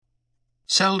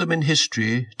Seldom in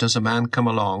history does a man come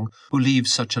along who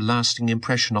leaves such a lasting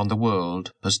impression on the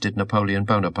world as did Napoleon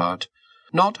Bonaparte.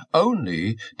 Not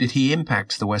only did he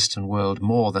impact the Western world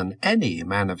more than any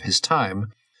man of his time,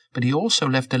 but he also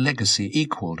left a legacy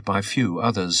equalled by few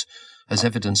others, as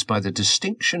evidenced by the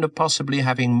distinction of possibly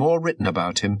having more written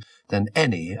about him than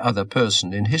any other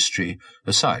person in history,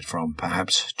 aside from,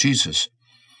 perhaps, Jesus.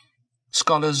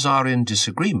 Scholars are in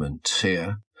disagreement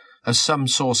here, as some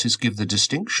sources give the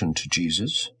distinction to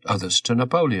Jesus, others to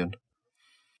Napoleon.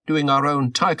 Doing our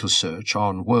own title search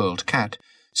on World Cat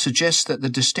suggests that the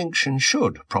distinction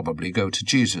should probably go to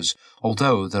Jesus,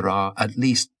 although there are at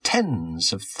least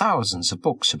tens of thousands of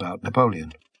books about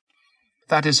Napoleon.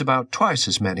 That is about twice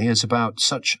as many as about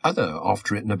such other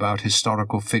oft-written about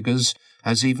historical figures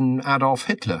as even Adolf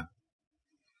Hitler.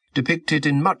 Depicted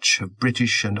in much of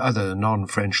British and other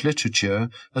non-French literature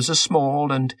as a small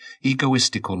and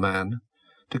egoistical man,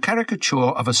 the caricature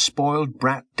of a spoiled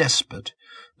brat despot,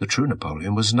 the true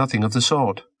Napoleon was nothing of the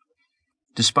sort.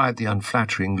 Despite the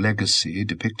unflattering legacy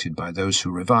depicted by those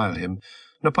who revile him,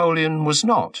 Napoleon was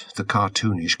not the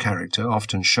cartoonish character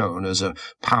often shown as a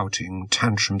pouting,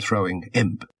 tantrum-throwing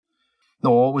imp.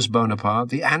 Nor was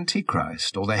Bonaparte the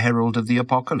Antichrist or the herald of the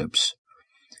apocalypse.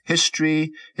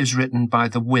 History is written by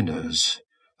the winners,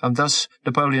 and thus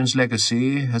Napoleon's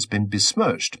legacy has been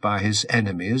besmirched by his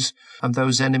enemies and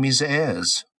those enemies'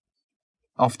 heirs.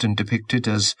 Often depicted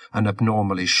as an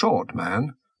abnormally short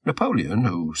man, Napoleon,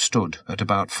 who stood at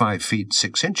about 5 feet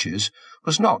 6 inches,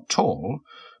 was not tall,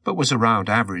 but was around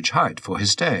average height for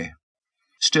his day.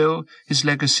 Still, his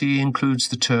legacy includes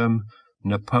the term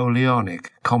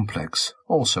Napoleonic complex,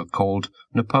 also called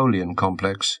Napoleon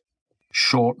complex,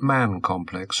 short man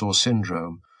complex or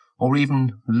syndrome, or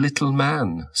even little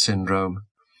man syndrome.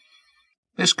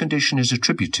 This condition is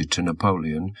attributed to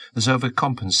Napoleon as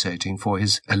overcompensating for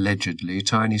his allegedly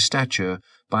tiny stature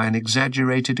by an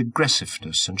exaggerated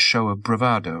aggressiveness and show of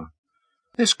bravado.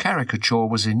 This caricature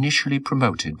was initially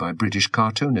promoted by British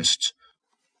cartoonists.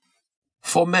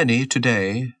 For many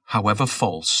today, however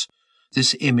false,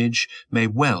 this image may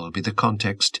well be the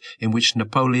context in which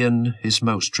Napoleon is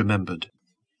most remembered.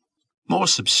 More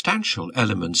substantial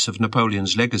elements of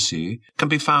Napoleon's legacy can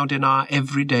be found in our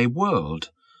everyday world,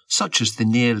 such as the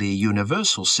nearly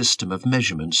universal system of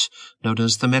measurements known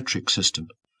as the metric system.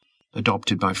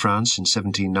 Adopted by France in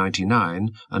 1799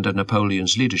 under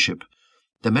Napoleon's leadership,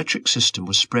 the metric system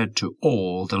was spread to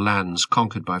all the lands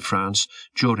conquered by France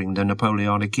during the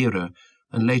Napoleonic era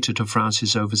and later to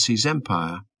France's overseas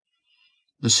empire.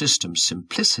 The system's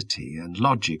simplicity and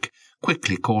logic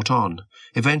quickly caught on,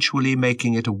 eventually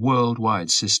making it a worldwide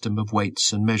system of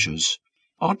weights and measures.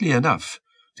 Oddly enough,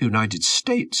 the United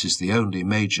States is the only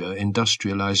major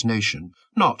industrialized nation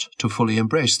not to fully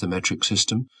embrace the metric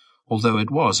system, although it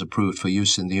was approved for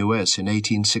use in the US in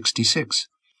 1866.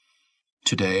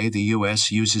 Today, the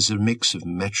US uses a mix of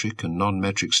metric and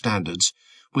non-metric standards,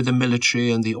 with the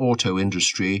military and the auto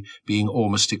industry being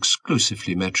almost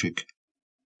exclusively metric.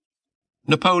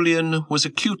 Napoleon was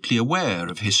acutely aware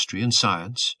of history and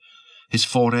science. His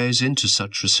forays into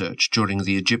such research during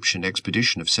the Egyptian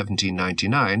expedition of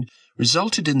 1799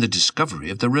 resulted in the discovery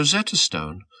of the Rosetta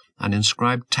Stone, an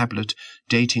inscribed tablet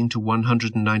dating to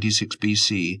 196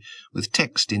 BC with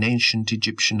text in ancient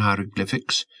Egyptian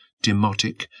hieroglyphics,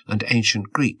 Demotic, and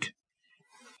ancient Greek.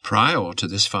 Prior to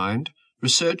this find,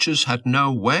 researchers had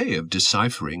no way of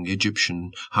deciphering Egyptian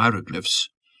hieroglyphs.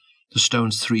 The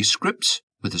stone's 3 scripts,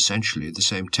 with essentially the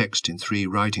same text in 3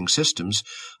 writing systems,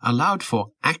 allowed for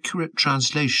accurate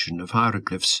translation of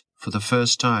hieroglyphs for the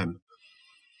first time.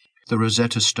 The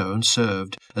Rosetta Stone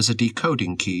served as a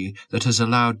decoding key that has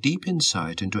allowed deep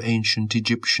insight into ancient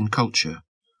Egyptian culture.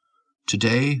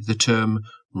 Today, the term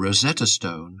Rosetta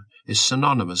Stone is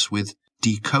synonymous with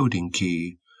decoding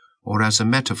key, or as a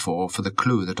metaphor for the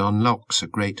clue that unlocks a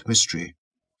great mystery.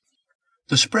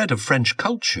 The spread of French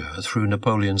culture through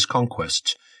Napoleon's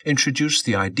conquests introduced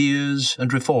the ideas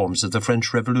and reforms of the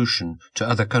French Revolution to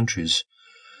other countries.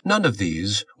 None of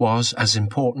these was as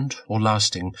important or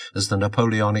lasting as the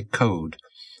Napoleonic Code,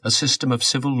 a system of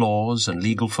civil laws and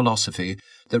legal philosophy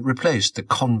that replaced the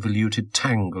convoluted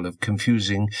tangle of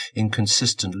confusing,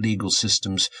 inconsistent legal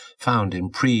systems found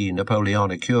in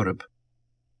pre-Napoleonic Europe.